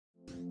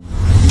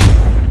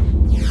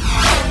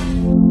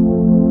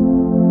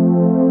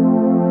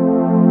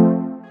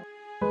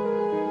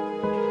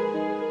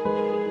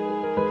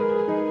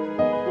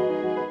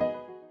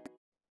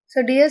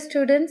So dear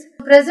students,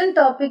 present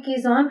topic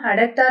is on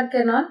adductor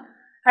canal.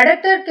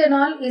 Adductor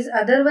canal is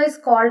otherwise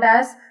called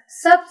as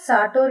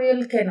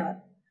subsartorial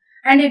canal,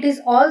 and it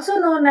is also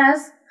known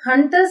as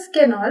Hunter's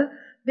canal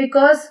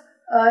because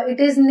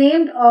it is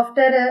named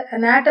after an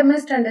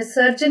anatomist and a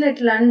surgeon at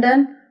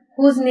London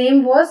whose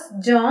name was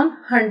John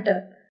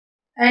Hunter.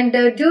 And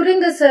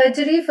during the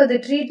surgery for the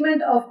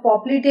treatment of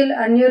popliteal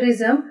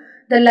aneurysm,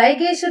 the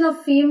ligation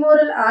of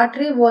femoral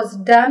artery was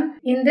done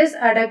in this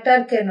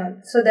adductor canal.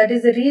 So that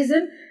is the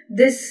reason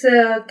this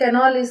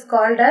canal is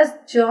called as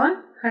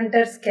John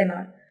Hunter's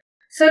canal.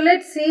 So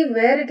let's see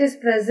where it is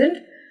present.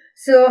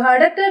 So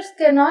adductor's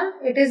canal,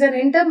 it is an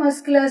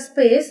intermuscular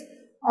space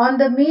on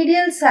the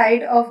medial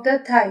side of the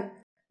thigh,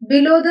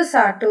 below the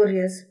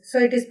sartorius. So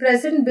it is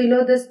present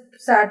below the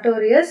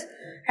sartorius,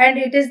 and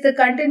it is the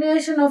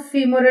continuation of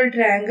femoral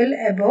triangle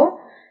above,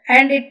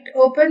 and it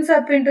opens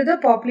up into the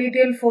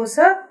popliteal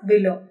fossa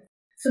below.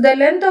 So the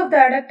length of the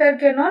adductor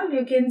canal,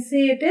 you can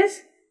see it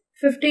is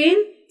 15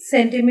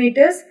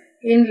 centimeters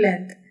in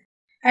length,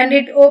 and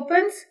it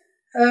opens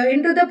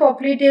into the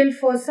popliteal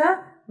fossa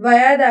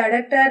via the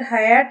adductor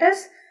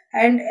hiatus,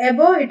 and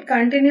above it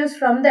continues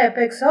from the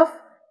apex of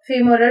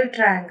femoral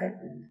triangle.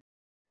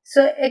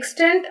 So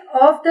extent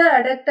of the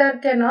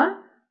adductor canal,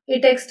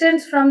 it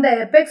extends from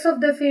the apex of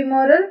the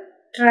femoral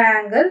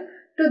triangle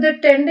to the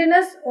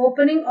tendinous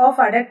opening of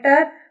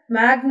adductor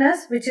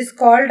magnus, which is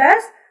called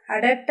as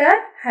adductor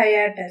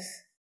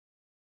hiatus.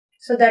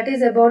 So that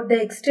is about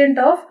the extent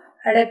of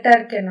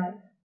adductor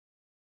canal.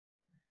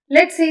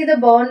 Let's see the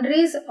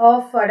boundaries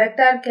of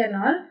adductor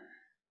canal.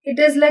 It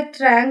is like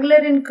triangular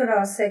in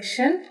cross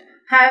section,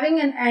 having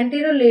an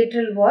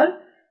anterolateral wall.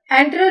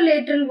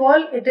 Anterolateral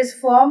wall, it is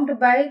formed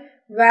by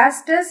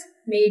vastus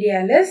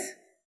medialis.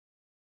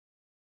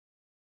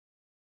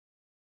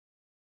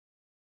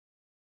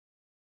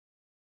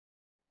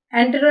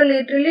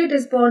 Anterolaterally, it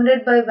is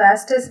bounded by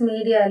vastus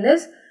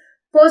medialis.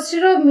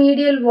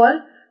 Posteromedial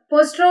wall.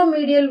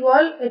 Posteromedial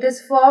wall, it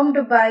is formed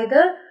by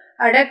the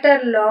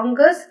adductor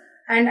longus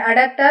and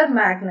adductor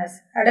magnus.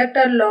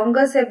 Adductor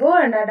longus above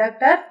and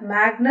adductor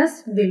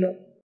magnus below.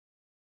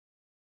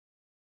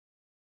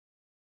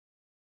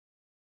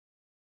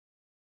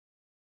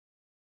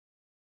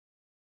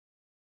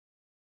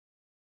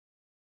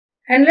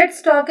 And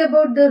let's talk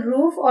about the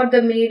roof or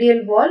the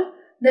medial wall.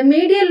 The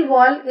medial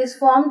wall is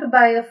formed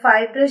by a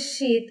fibrous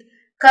sheath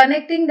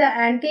connecting the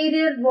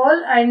anterior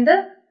wall and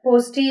the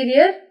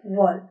posterior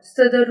wall.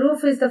 So the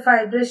roof is the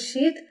fibrous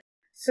sheath.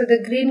 So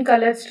the green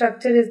colored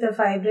structure is the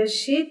fibrous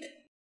sheath.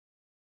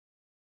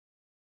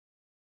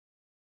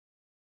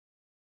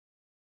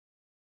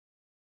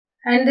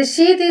 And the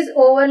sheath is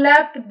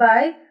overlapped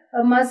by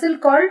a muscle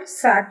called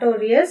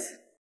sartorius.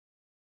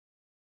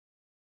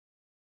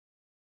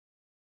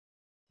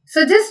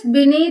 So just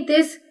beneath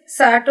this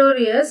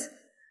sartorius,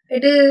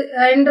 it is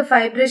in the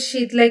fibrous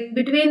sheath, like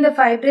between the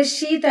fibrous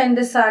sheath and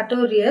the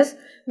sartorius,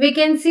 we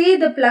can see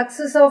the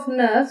plexus of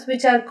nerves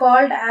which are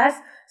called as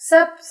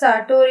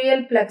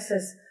subsartorial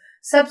plexus.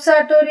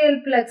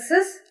 Subsartorial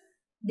plexus,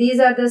 these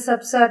are the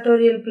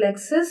subsartorial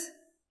plexus.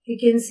 You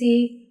can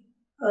see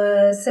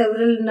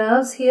several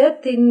nerves here,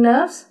 thin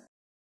nerves.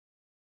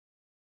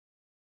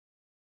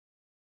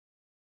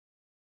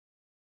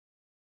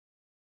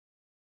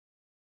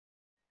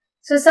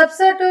 So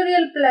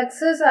subsartorial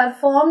plexus are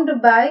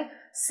formed by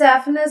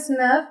saphenous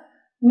nerve,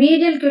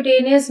 medial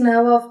cutaneous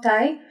nerve of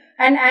thigh,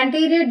 and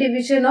anterior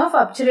division of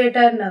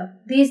obturator nerve.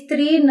 These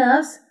three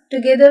nerves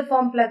together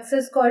form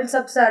plexus called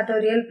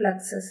subsartorial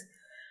plexus.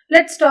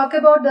 Let's talk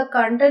about the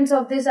contents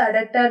of this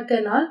adductor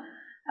canal.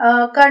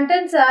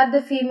 Contents are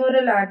the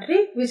femoral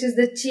artery, which is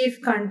the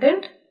chief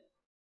content.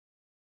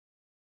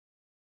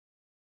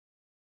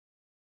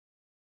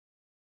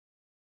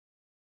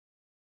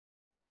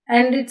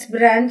 And its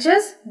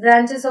branches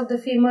of the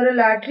femoral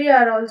artery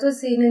are also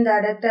seen in the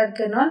adductor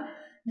canal.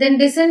 Then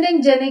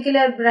descending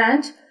genicular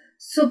branch,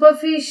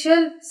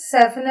 superficial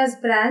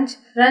saphenous branch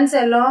runs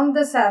along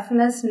the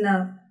saphenous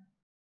nerve.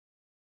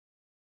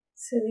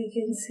 So we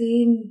can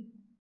see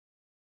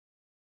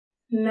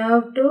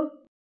nerve to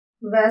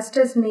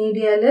vastus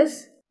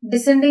medialis,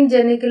 descending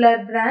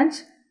genicular branch,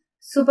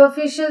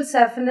 superficial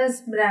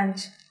saphenous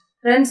branch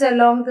runs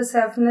along the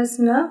saphenous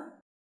nerve.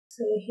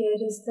 So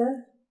here is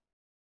the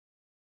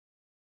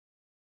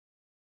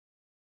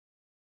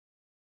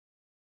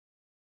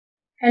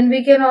and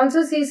we can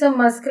also see some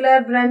muscular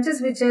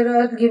branches which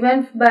are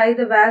given by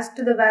the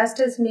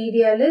vastus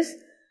medialis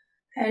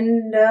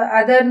and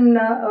other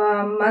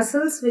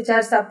muscles which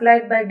are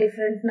supplied by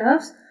different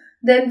nerves.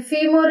 Then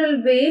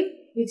femoral vein,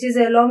 which is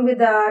along with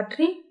the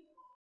artery.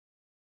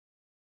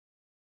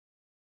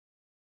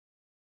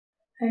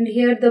 And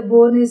here the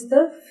bone is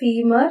the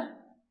femur,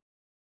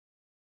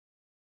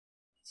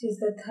 which is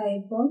the thigh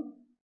bone.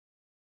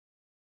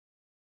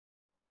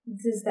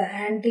 This is the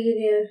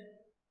anterior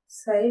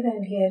side,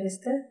 and here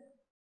is the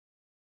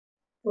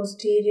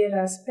posterior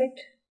aspect.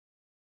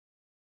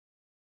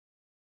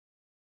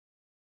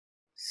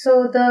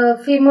 So the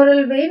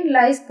femoral vein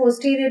lies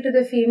posterior to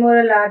the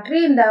femoral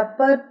artery in the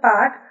upper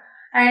part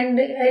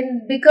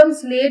and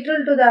becomes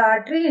lateral to the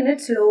artery in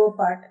its lower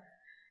part.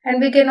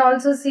 And we can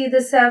also see the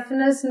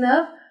saphenous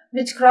nerve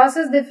which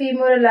crosses the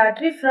femoral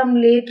artery from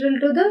lateral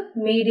to the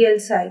medial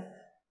side.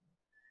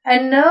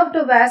 And nerve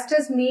to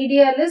vastus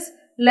medialis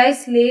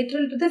lies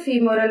lateral to the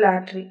femoral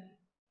artery.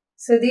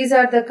 So these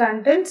are the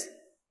contents.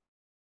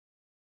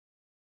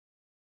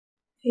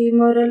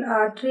 Femoral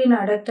artery in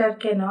adductor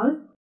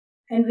canal,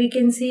 and we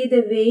can see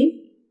the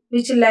vein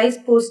which lies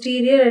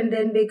posterior and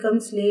then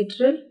becomes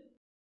lateral.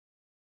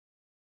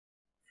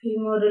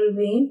 Femoral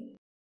vein,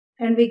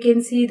 and we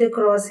can see the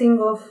crossing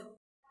of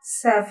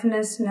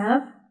saphenous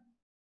nerve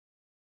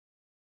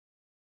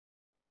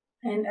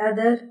and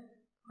other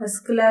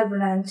muscular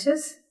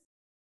branches.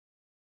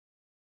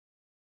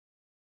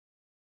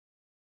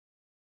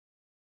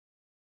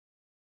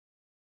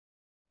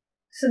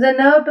 So the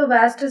nerve to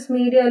vastus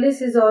medialis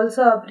is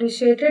also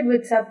appreciated,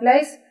 which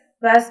supplies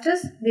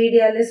vastus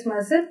medialis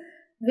muscle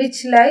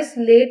which lies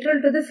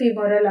lateral to the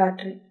femoral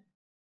artery.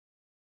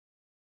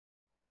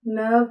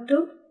 Nerve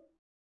to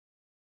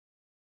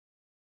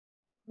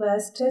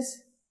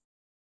vastus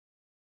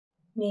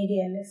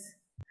medialis.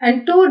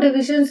 And two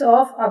divisions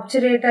of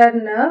obturator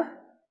nerve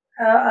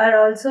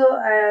are also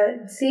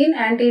seen,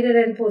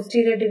 anterior and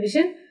posterior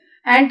division.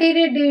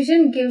 Anterior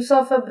division gives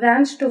off a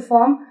branch to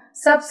form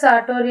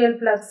subsartorial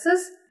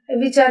plexus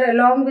which are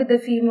along with the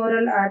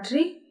femoral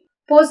artery.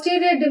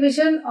 Posterior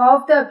division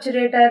of the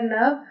obturator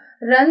nerve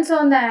runs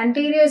on the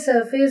anterior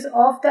surface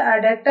of the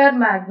adductor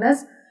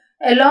magnus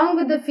along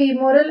with the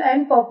femoral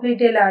and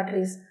popliteal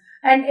arteries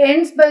and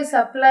ends by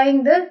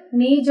supplying the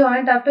knee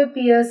joint after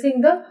piercing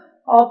the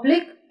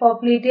oblique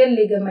popliteal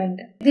ligament.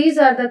 These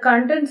are the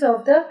contents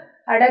of the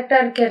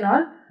adductor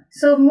canal.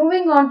 So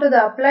moving on to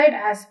the applied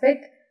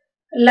aspect,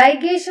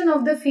 ligation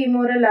of the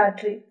femoral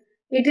artery.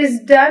 It is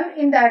done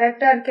in the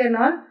adductor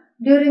canal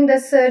during the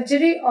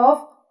surgery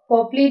of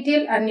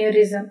popliteal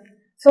aneurysm.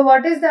 So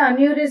what is the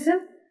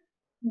aneurysm?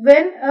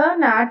 When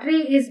an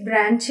artery is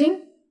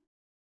branching,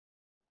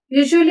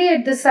 usually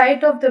at the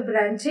site of the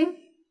branching,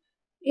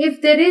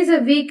 if there is a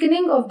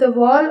weakening of the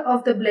wall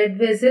of the blood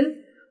vessel,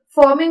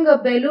 forming a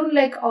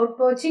balloon-like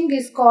outpouching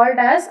is called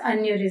as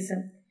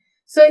aneurysm.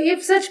 So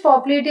if such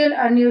popliteal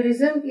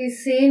aneurysm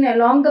is seen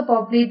along the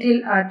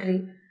popliteal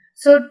artery,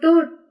 so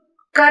to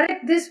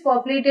correct this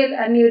popliteal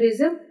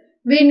aneurysm,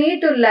 we need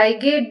to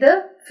ligate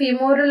the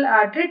femoral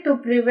artery to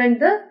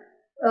prevent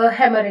the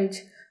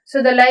hemorrhage.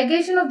 So the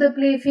ligation of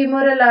the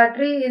femoral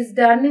artery is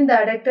done in the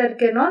adductor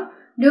canal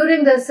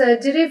during the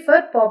surgery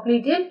for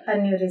popliteal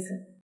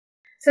aneurysm.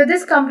 So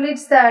this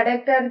completes the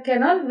adductor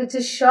canal, which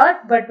is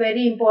short but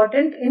very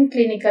important in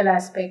clinical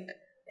aspect.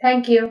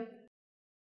 Thank you.